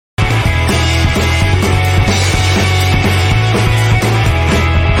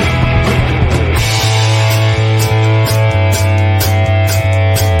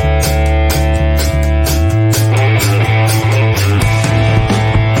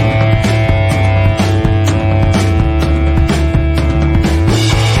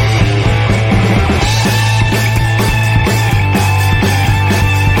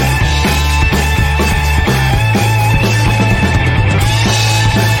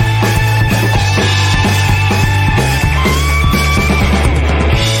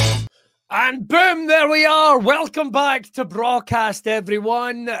Welcome back to Broadcast,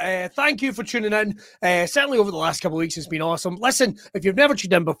 everyone. Thank you for tuning in. Certainly over the last couple of weeks, it's been awesome. Listen, if you've never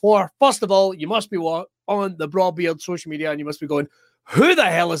tuned in before, first of all, you must be on the Broadbeard social media, and you must be going, who the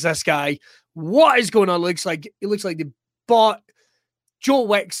hell is this guy? What is going on? It looks like they bought Joe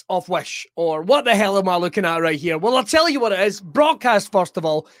Wicks off Wish, or what the hell am I looking at right here? Well, I'll tell you what it is. Broadcast, first of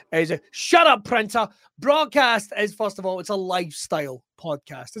all, is a shut up printer. Broadcast is, first of all, it's a lifestyle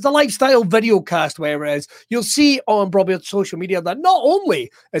podcast. It's a lifestyle video cast, where it is. You'll see on Brawbeard's social media that not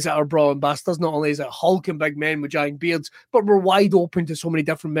only is it our Braw ambassadors, not only is it hulking big men with giant beards, but we're wide open to so many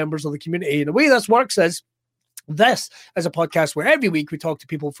different members of the community. And the way this works is, this is a podcast where every week we talk to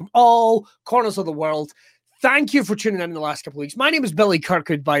people from all corners of the world. Thank you for tuning in the last couple of weeks. My name is Billy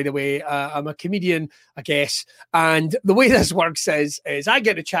Kirkwood, by the way. I'm a comedian, I guess. And the way this works is I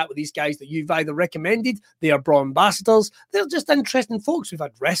get to chat with these guys that you've either recommended. They are Braw ambassadors. They're just interesting folks. We've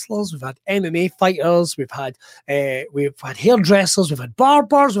had wrestlers, we've had MMA fighters, we've had hairdressers, we've had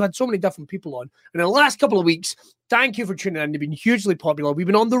barbers, we've had so many different people on. And in the last couple of weeks, thank you for tuning in. They've been hugely popular. We've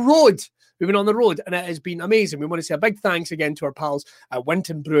been on the road. And it has been amazing. We want to say a big thanks again to our pals at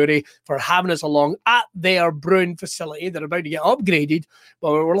Winton Brewery for having us along at their brewing facility. They're about to get upgraded,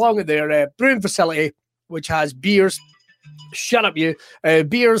 but we're along at their brewing facility, which has beers,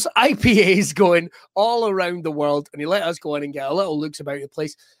 beers, IPAs going all around the world. And he let us go in and get a little looks about the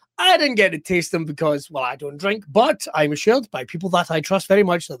place. I didn't get to taste them because, well, I don't drink, but I'm assured by people that I trust very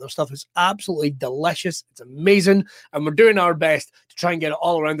much that their stuff is absolutely delicious. It's amazing, and we're doing our best to try and get it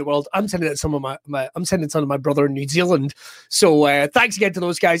all around the world. I'm sending it to some of my brother in New Zealand. So thanks again to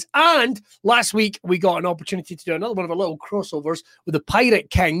those guys. And last week we got an opportunity to do another one of our little crossovers with the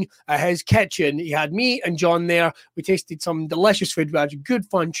Pirate King at his kitchen. He had me and John there. We tasted some delicious food. We had a good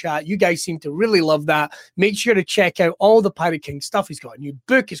fun chat. You guys seem to really love that. Make sure to check out all the Pirate King stuff. He's got a new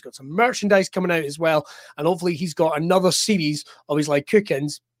book. He's got some merchandise coming out as well, and hopefully he's got another series of his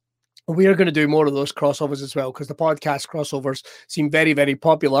cookings. We are going to do more of those crossovers as well, because the podcast crossovers seem very, very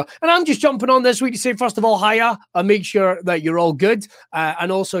popular. And I'm just jumping on this week to say, first of all, hiya, and make sure that you're all good, and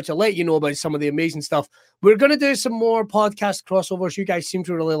also to let you know about some of the amazing stuff. We're going to do some more podcast crossovers. You guys seem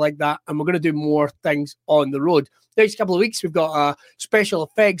to really like that, and we're going to do more things on the road. Next couple of weeks, we've got a special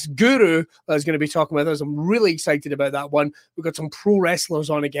effects guru that's going to be talking with us. I'm really excited about that one. We've got some pro wrestlers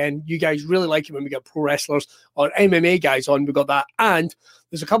on again. You guys really like it when we get pro wrestlers or MMA guys on. We've got that. And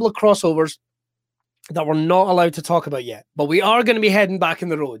there's a couple of crossovers that we're not allowed to talk about yet, but we are going to be heading back in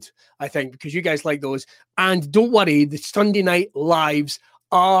the road, I think, because you guys like those. And don't worry, the Sunday night lives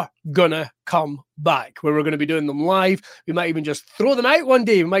are gonna come back, where we're going to be doing them live. We might even just throw them out one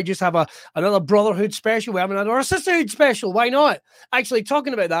day. We might just have another brotherhood special. We have another sisterhood special. Why not? Actually,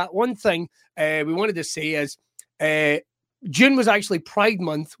 talking about that, one thing we wanted to say is June was actually Pride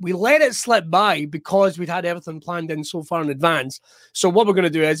Month. We let it slip by because we'd had everything planned in so far in advance. So what we're going to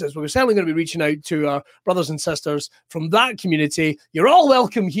do is we're certainly going to be reaching out to our brothers and sisters from that community. You're all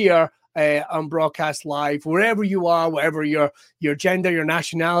welcome here on Broadcast Live, wherever you are, whatever your gender, your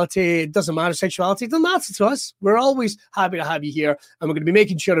nationality, it doesn't matter, sexuality, it doesn't matter to us. We're always happy to have you here, and we're going to be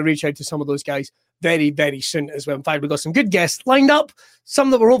making sure to reach out to some of those guys very, very soon as well. In fact, we've got some good guests lined up,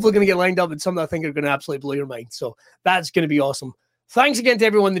 some that we're hopefully going to get lined up, and some that I think are going to absolutely blow your mind. So that's going to be awesome. Thanks again to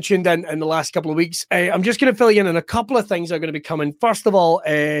everyone that tuned in the last couple of weeks. I'm just going to fill you in on a couple of things that are going to be coming. First of all,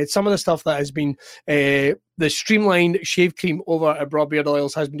 some of the stuff that has been the streamlined shave cream over at Brawbeard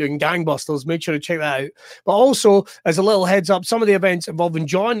Oils has been doing gangbusters. Make sure to check that out. But also, as a little heads up, some of the events involving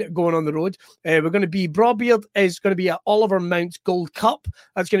John going on the road. We're going to be, Brawbeard is going to be at Oliver Mount Gold Cup.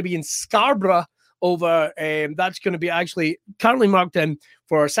 That's going to be in Scarborough. That's going to be actually currently marked in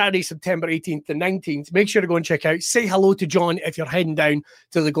for Saturday, September 18th to 19th. Make sure to go and check out. Say hello to John if you're heading down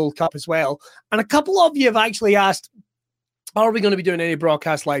to the Gold Cup as well. And a couple of you have actually asked, are we going to be doing any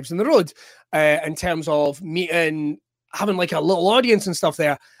broadcast lives on the road in terms of meeting, having like a little audience and stuff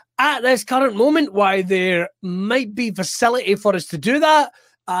there? At this current moment, why there might be facility for us to do that,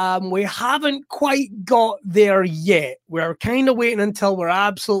 we haven't quite got there yet. We're kind of waiting until we're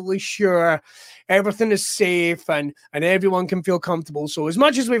absolutely sure everything is safe and everyone can feel comfortable. So as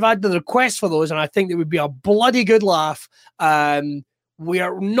much as we've had the request for those, and I think there would be a bloody good laugh, we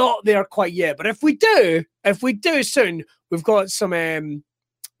are not there quite yet. But if we do soon, we've got some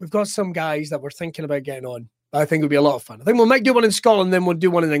guys that we're thinking about getting on. I think it would be a lot of fun. I think we might do one in Scotland, then we'll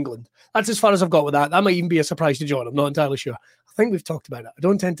do one in England. That's as far as I've got with that. That might even be a surprise to John. I'm not entirely sure. I think we've talked about it. I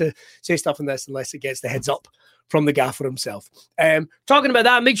don't tend to say stuff in this unless it gets the heads up from the gaffer himself. Talking about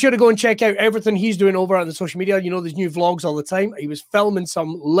that, make sure to go and check out everything he's doing over on the social media. You know, there's new vlogs all the time. He was filming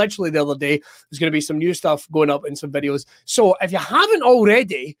some literally the other day. There's going to be some new stuff going up in some videos. So if you haven't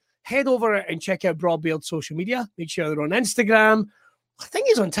already, head over and check out Braw Beard's social media. Make sure they're on Instagram. I think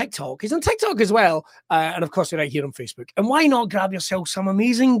he's on TikTok. He's on TikTok as well. And of course, they're right here on Facebook. And why not grab yourself some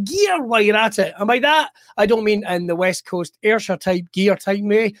amazing gear while you're at it? And by that, I don't mean in the West Coast Ayrshire type gear type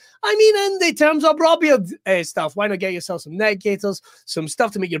way. I mean in the terms of Braw Beard stuff. Why not get yourself some neck gaiters, some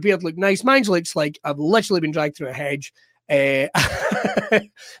stuff to make your beard look nice? Mine looks like I've literally been dragged through a hedge. Remember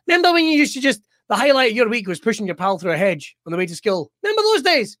when you used to just, the highlight of your week was pushing your pal through a hedge on the way to school? Remember those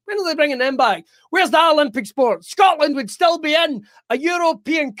days? When are they bringing them back? Where's the Olympic sport? Scotland would still be in a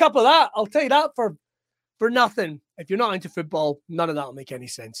European Cup of that. I'll tell you that for nothing. If you're not into football, none of that will make any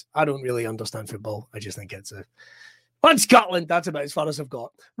sense. I don't really understand football. I just think it's on Scotland. That's about as far as I've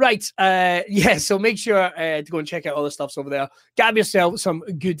got. Right. So make sure to go and check out all the stuffs over there. Grab yourself some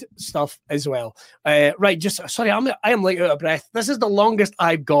good stuff as well. Right. Sorry, I am like out of breath. This is the longest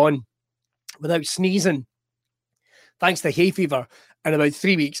I've gone without sneezing, thanks to hay fever, in about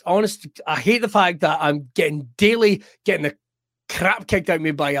 3 weeks. Honestly, I hate the fact that I'm getting the crap kicked out of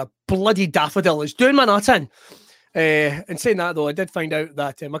me by a bloody daffodil. It's doing my nut in. And saying that, though, I did find out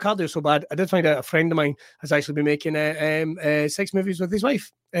that my cardio is so bad. I did find out a friend of mine has actually been making sex movies with his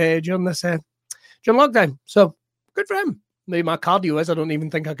wife during lockdown. So good for him. Maybe my cardio is. I don't even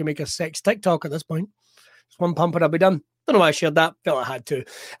think I can make a sex TikTok at this point. Just one pump and I'll be done. Don't know why I shared that. Felt I had to.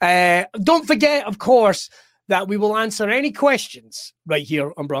 Don't forget, of course, that we will answer any questions right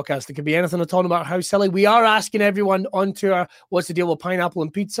here on Broadcast. It could be anything at all about how silly. We are asking everyone on tour, what's the deal with pineapple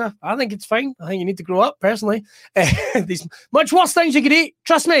and pizza? I think it's fine. I think you need to grow up, personally. There's much worse things you could eat.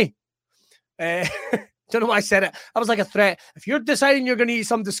 Trust me. Don't know why I said it. That was like a threat. If you're deciding you're going to eat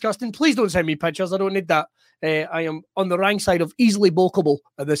something disgusting, please don't send me pictures. I don't need that. I am on the rank side of easily bulkable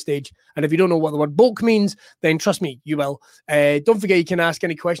at this stage. And if you don't know what the word bulk means, then trust me, you will. Don't forget you can ask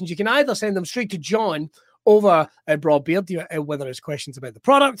any questions. You can either send them straight to John over at Braw Beard, whether it's questions about the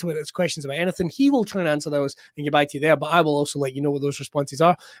product, whether it's questions about anything. He will try and answer those and get back to you there, but I will also let you know what those responses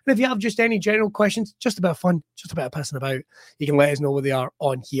are. And if you have just any general questions, just about fun, just about passing about, you can let us know where they are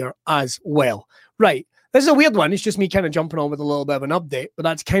on here as well. Right. This is a weird one. It's just me kind of jumping on with a little bit of an update, but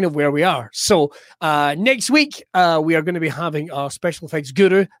that's kind of where we are. So next week, we are going to be having our special effects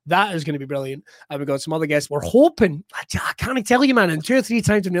guru. That is going to be brilliant. And we've got some other guests. We're hoping, I can't tell you, man, and 2 or 3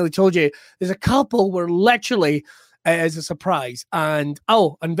 times I've nearly told you, there's a couple we're literally as a surprise. And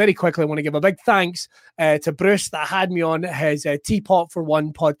very quickly, I want to give a big thanks to Bruce that had me on his Teapot for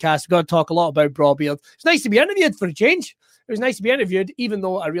One podcast. We've got to talk a lot about Braw Beard. It's nice to be interviewed for a change. It was nice to be interviewed, even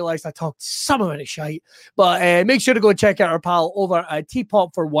though I realized I talked some amount of shite. But make sure to go check out our pal over at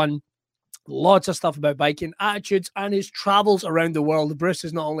Teapot for One. Lots of stuff about biking, attitudes, and his travels around the world. Bruce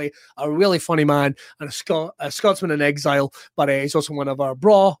is not only a really funny man and a Scotsman in exile, but he's also one of our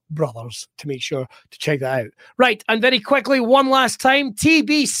Braw brothers, to make sure to check that out. Right, and very quickly, one last time,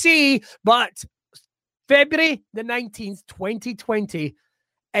 TBC, but February the 19th, 2020,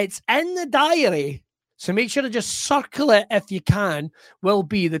 it's in the diary. So make sure to just circle it if you can. Will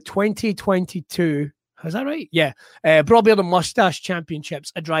be the 2022. Is that right? Yeah. Braw Beard and Mustache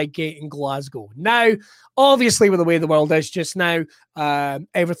Championships at Drygate in Glasgow. Now, obviously, with the way the world is just now,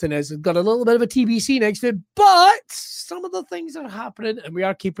 everything is got a little bit of a TBC next to it, but some of the things are happening and we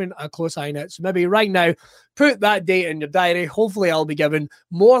are keeping a close eye on it. So maybe right now, put that date in your diary. Hopefully, I'll be giving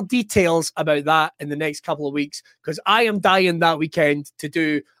more details about that in the next couple of weeks because I am dying that weekend to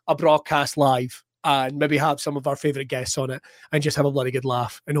do a broadcast live and maybe have some of our favourite guests on it and just have a bloody good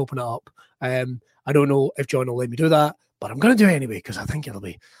laugh and open it up. I don't know if John will let me do that, but I'm going to do it anyway because I think it'll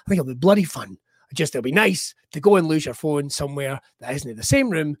be bloody fun. It'll be nice to go and lose your phone somewhere that isn't in the same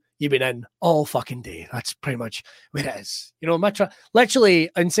room you've been in all fucking day. That's pretty much where it is. You know,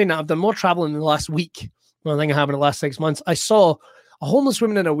 literally, in saying that, I've done more traveling in the last week than I think I have in the last 6 months. I saw a homeless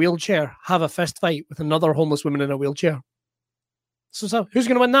woman in a wheelchair have a fist fight with another homeless woman in a wheelchair. So who's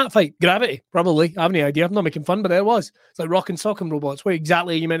going to win that fight? Gravity, probably. I have no idea. I'm not making fun, but there it was. It's like rock and sock'em robots. What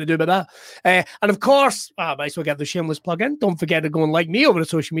exactly are you meant to do about that? And of course, I might as well get the shameless plug in. Don't forget to go and like me over the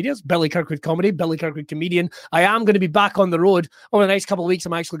social medias. Billy Kirkwood Comedy, Billy Kirkwood Comedian. I am going to be back on the road over the next couple of weeks.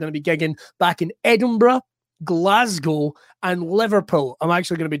 I'm actually going to be gigging back in Edinburgh, Glasgow, and Liverpool. I'm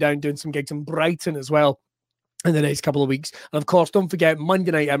actually going to be down doing some gigs in Brighton as well in the next couple of weeks. And of course, don't forget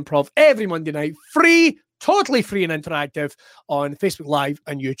Monday Night Improv every Monday night, free. Totally free and interactive on Facebook Live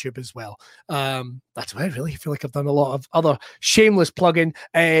and YouTube as well. That's about it, really. I feel like I've done a lot of other shameless plugging.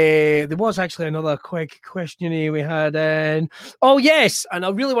 There was actually another quick question here we had. Oh, yes. And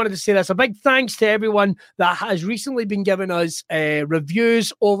I really wanted to say this. A big thanks to everyone that has recently been giving us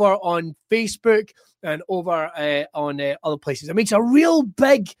reviews over on Facebook and over on other places. It makes a real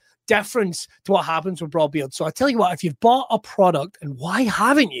big difference to what happens with Braw beards. So I tell you what, if you've bought a product, and why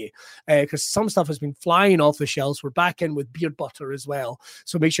haven't you? Because some stuff has been flying off the shelves. We're back in with beard butter as well.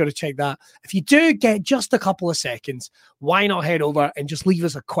 So make sure to check that. If you do get just a couple of seconds, why not head over and just leave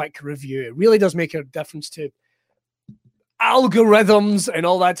us a quick review? It really does make a difference to algorithms and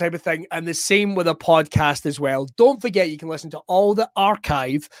all that type of thing, and the same with a podcast as well. Don't forget, you can listen to all the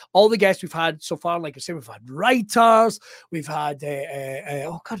archive, all the guests we've had so far. Like I said, we've had writers, we've had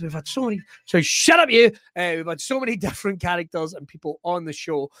we've had so many. So shut up, you. We've had so many different characters and people on the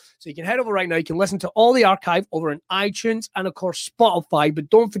show. So you can head over right now. You can listen to all the archive over on iTunes and of course Spotify. But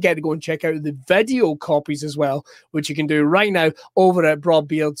don't forget to go and check out the video copies as well, which you can do right now over at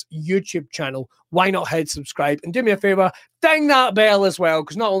Broadbeard's YouTube channel. Why not hit subscribe and do me a favor, ding that bell as well,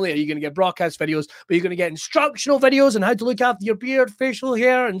 because not only are you going to get broadcast videos, but you're going to get instructional videos on how to look after your beard, facial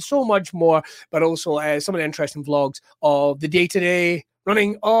hair, and so much more. But also some of the interesting vlogs of the day-to-day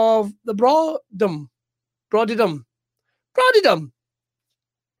running of the Brawdom. I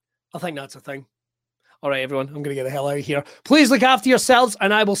think that's a thing. All right, everyone, I'm going to get the hell out of here. Please look after yourselves,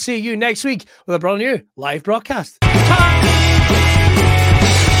 and I will see you next week with a brand new live broadcast.